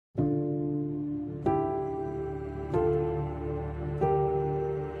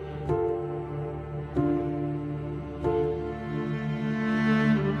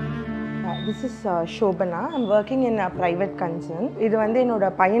This is Shobana. I'm working in a private concern. இது வந்து என்னோட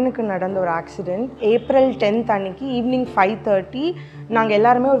பையனுக்கு நடந்த ஒரு ஆக்சிடென்ட். ஏப்ரல் 10th அன்னைக்கு ஈவினிங் 5:30 நாங்கள்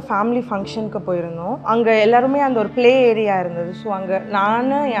எல்லாருமே ஒரு ஃபேமிலி ஃபங்க்ஷனுக்கு போயிருந்தோம். அங்கே எல்லாருமே அந்த ஒரு ப்ளே ஏரியா இருந்தது. ஸோ அங்கே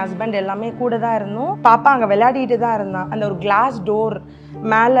நான் என் ஹஸ்பண்ட் எல்லாமே கூட தான் இருந்தோம். பாப்பா அங்கே விளையாடிட்டு தான் இருந்தான். அந்த ஒரு கிளாஸ் டோர்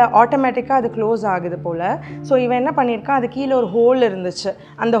மேலே ஆட்டோமேட்டிக்காக அது க்ளோஸ் ஆகுது போல். ஸோ இவன் என்ன பண்ணியிருக்கான், அது கீழே ஒரு ஹோல் இருந்துச்சு.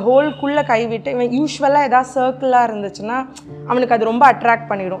 அந்த ஹோல்குள்ளே கைவிட்டு இவன் யூஸ்வலாக ஏதாவது சர்க்கிளாக இருந்துச்சுன்னா அவனுக்கு அது ரொம்ப அட்ராக்ட்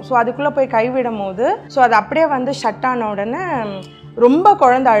பண்ணிடும். ஸோ அதுக்குள்ளே போய் கைவிடும் போது ஸோ அது அப்படியே வந்து ஷட் ஆன உடனே ரொம்ப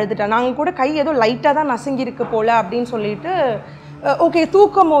குழந்தை அழுதுட்டான். நாங்கள் கூட கை ஏதோ லைட்டாக தான் நசுங்கிருக்கு போல் அப்படின்னு சொல்லிட்டு ஓகே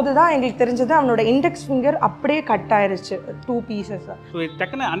தூக்கும் போது தான் எங்களுக்கு தெரிஞ்சது அவனோட இண்டெக்ஸ் ஃபிங்கர் அப்படியே கட் ஆயிடுச்சு 2 pieces. ஸோ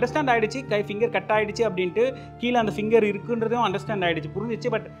டக்குன்னு அண்டர்ஸ்டாண்ட் ஆகிடுச்சு, கை ஃபிங்கர் கட் ஆகிடுச்சு அப்படின்ட்டு கீழே அந்த ஃபிங்கர் இருக்குன்றதும் அண்டர்ஸ்டாண்ட் ஆகிடுச்சு,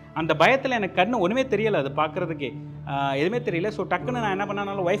 புரிஞ்சிச்சு. பட் அந்த பயத்தில் எனக்கு கண்ணு ஒன்றுமே தெரியலை, அது பார்க்குறதுக்கே எதுவுமே தெரியல. ஸோ டக்குன்னு நான் என்ன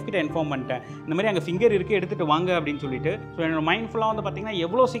பண்ணாலும் ஒய்ஃப் கிட்ட இன்ஃபார்ம் பண்ணிட்டேன், இந்த மாதிரி அங்கே ஃபிங்கர் இருக்குது எடுத்துகிட்டு வாங்க அப்படின்னு சொல்லிட்டு. ஸோ என்னோட மைண்ட் ஃபுல்லாக வந்து பார்த்திங்கன்னா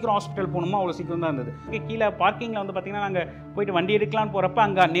எவ்வளோ சீக்கிரம் ஹாஸ்பிட்டல் போகணுமோ அவ்வளோ சீக்கிரம் தான் இருந்தது. கீழே பார்க்கிங்கில் வந்து பார்த்திங்கன்னா நாங்கள் போயிட்டு வண்டி எடுக்கலான்னு போகிறப்ப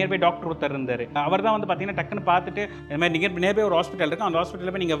அங்கே நியர்பை டாக்டர் ஒருத்தர் இருந்தார். அவர் தான் வந்து பார்த்திங்கன்னா டக்குன்னு பார்த்துட்டு இந்த மாதிரி நியர்பை ஒரு ஹாஸ்பிட்டல் இருக்குது, அந்த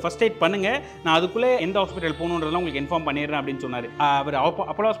ஹாஸ்பிட்டலில் போய் நீங்கள் ஃபர்ஸ்ட் எய்ட் பண்ணுங்கள், நான் அதுக்குள்ளே எந்த ஹாஸ்பிட்டல் போகணுன்றதெல்லாம் உங்களுக்கு இன்ஃபார்ம் பண்ணிடுறேன் அப்படின்னு சொன்னார். அவர்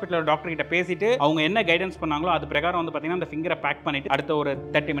அப்போலோ ஹாஸ்பிட்டலோட டாக்டர் கிட்ட பேசிட்டு அவங்க என்ன கைடன்ஸ் பண்ணாங்களோ அது பிரகாரம் வந்து பார்த்திங்கன்னா அந்த ஃபிங்கரை பேக் பண்ணிவிட்டு அடுத்த ஒரு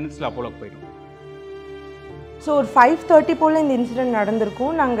 30 minutes அப்போலோக்கு போயிடும். ஸோ ஒரு 5:30 போல் இந்த இன்சிடென்ட்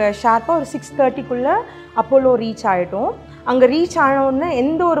நடந்திருக்கும். நாங்கள் ஷார்ப்பாக ஒரு 6:30க்குள்ளே அப்போலோ ரீச் ஆகிட்டோம். அங்கே ரீச் ஆனோடனே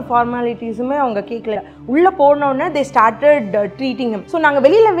எந்த ஒரு ஃபார்மாலிட்டிஸுமே அவங்க கேட்கல. உள்ளே போனோடனே they started treating him. So நாங்கள்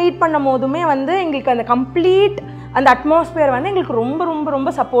வெளியில் வெயிட் பண்ணும் போதுமே வந்து எங்களுக்கு அந்த கம்ப்ளீட் அந்த அட்மாஸ்பியர் வந்து எங்களுக்கு ரொம்ப ரொம்ப ரொம்ப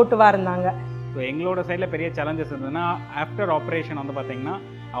சப்போர்ட்டிவாக இருந்தாங்க. ஸோ எங்களோட சைடில் பெரிய சேலஞ்சஸ் இருந்ததுன்னா ஆஃப்டர் ஆப்ரேஷன் வந்து பார்த்திங்கன்னா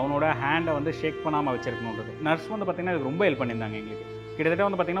அவனோட ஹேண்டை வந்து ஷேக் பண்ணாமல் வச்சிருக்கணுன்றது. நர்ஸ் வந்து பார்த்திங்கன்னா அதுக்கு ரொம்ப ஹெல்ப் பண்ணியிருந்தாங்க எங்களுக்கு. கிட்டத்தட்ட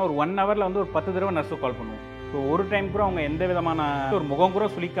வந்து பார்த்திங்கன்னா ஒரு 1 hourல வந்து ஒரு 10 தடவை நர்ஸுக்கு கால் பண்ணுவோம். ஸோ ஒரு டைம் கூட அவங்க எந்த விதமான ஒரு முகம் கூட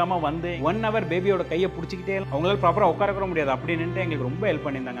சுளிக்காமல் வந்து 1 hour பேபியோட கையை பிடிச்சிக்கிட்டே அவங்களால ப்ராப்பராக உட்கார முடியாது அப்படின்ட்டு எங்களுக்கு ரொம்ப ஹெல்ப்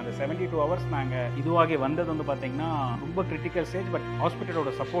பண்ணியிருந்தாங்க. அந்த 72 hours நாங்கள் இதுவாகி வந்தது வந்து பார்த்திங்கன்னா ரொம்ப கிரிட்டிக்கல் ஸ்டேஜ். பட்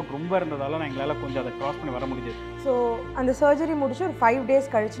ஹாஸ்பிட்டலோட சப்போர்ட் ரொம்ப இருந்ததால் எங்களால் கொஞ்சம் அதை க்ராஸ் பண்ணி வர முடிஞ்சது. ஸோ அந்த சர்ஜரி முடிச்சு ஒரு 5 days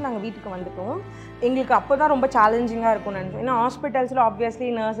கழித்து நாங்கள் வீட்டுக்கு வந்துட்டோம். எங்களுக்கு அப்போ தான் ரொம்ப சேலஞ்சிங்காக இருக்கும்னு நினைச்சோம். ஏன்னா ஹாஸ்பிட்டல்ஸில் ஆப்வியஸ்லி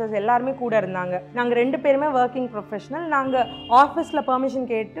நர்சஸ் எல்லாருமே கூட இருந்தாங்க. நாங்கள் 2 பேருமே ஒர்க்கிங் ப்ரொஃபஷனல். நாங்கள் ஆஃபீஸில் பெர்மிஷன்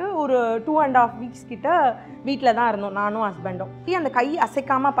கேட்டு ஒரு 2.5 weeks கிட்ட வீட்டில் தான் இருந்தோம், நானும் ஹஸ்பண்டும். அந்த கை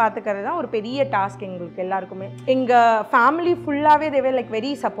அசைக்காமல் பார்த்துக்கிறது தான் ஒரு பெரிய டாஸ்க் எங்களுக்கு எல்லாருக்குமே. எங்கள் ஃபேமிலி ஃபுல்லாகவே தேவை லைக்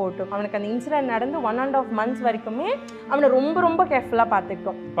வெரி சப்போர்ட்டிவ். அவனுக்கு அந்த இன்சிடென்ட் நடந்து 1.5 months வரைக்குமே அவனை ரொம்ப ரொம்ப கேர்ஃபுல்லாக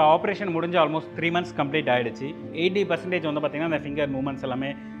பார்த்துக்கிட்டோம். இப்போ ஆப்ரேஷன் முடிஞ்சு ஆல்மோஸ்ட் 3 months கம்ப்ளீட் ஆகிடுச்சு. 80% வந்து பார்த்திங்கன்னா அந்த ஃபிங்கர் மூவ்மெண்ட்ஸ்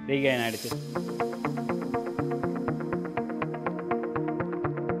எல்லாமே ரீகெயின் ஆகிடுச்சு.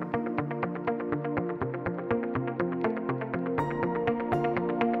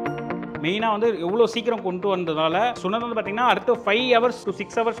 மெயினாக வந்து எவ்வளோ சீக்கிரம் கொண்டு வந்ததால் சொன்னது வந்து பார்த்திங்கன்னா அடுத்த 5 hours to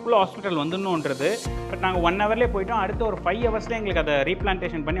 6 hours hospital வந்துடணுன்றது. But நாங்கள் 1 hourலேயே போயிட்டோம். அடுத்த ஒரு 5 hours எங்களுக்கு அதை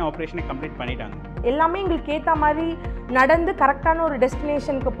ரீப்ளான்டேஷன் பண்ணி ஆப்ரேஷனை கம்ப்ளீட் பண்ணிட்டாங்க. எல்லாமே எங்களுக்கு ஏற்ற மாதிரி நடந்து கரெக்டான ஒரு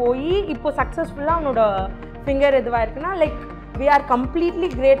டெஸ்டினேஷனுக்கு போய் இப்போ சக்ஸஸ்ஃபுல்லாக அவனோட ஃபிங்கர் இதுவாக இருக்குன்னா like we are completely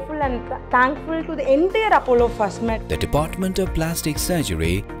grateful and thankful to the entire Apollo First Med. The Department of Plastic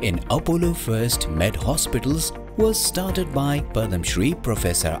Surgery in Apollo First Med Hospitals was started by Padam Shri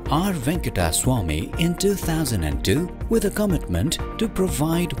Professor R. Venkata Swamy in 2002 with a commitment to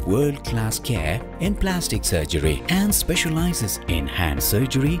provide world-class care in plastic surgery and specializes in hand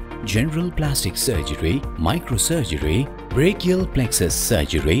surgery, general plastic surgery, microsurgery, brachial plexus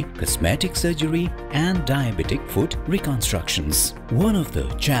surgery, cosmetic surgery and diabetic foot reconstructions. One of the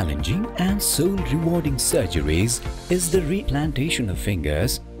challenging and soul-rewarding surgeries is the replantation of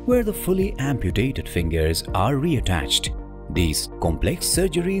fingers where the fully amputated fingers are reattached. These complex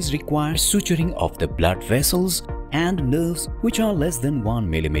surgeries require suturing of the blood vessels and nerves which are less than 1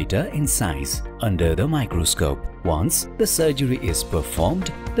 millimeter in size under the microscope. Once the surgery is performed,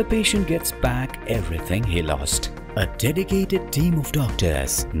 the patient gets back everything he lost. A dedicated team of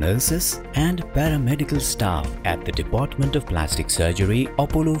doctors, nurses and paramedical staff at the Department of Plastic Surgery,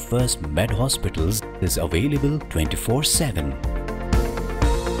 Apollo First Med Hospitals is available 24/7.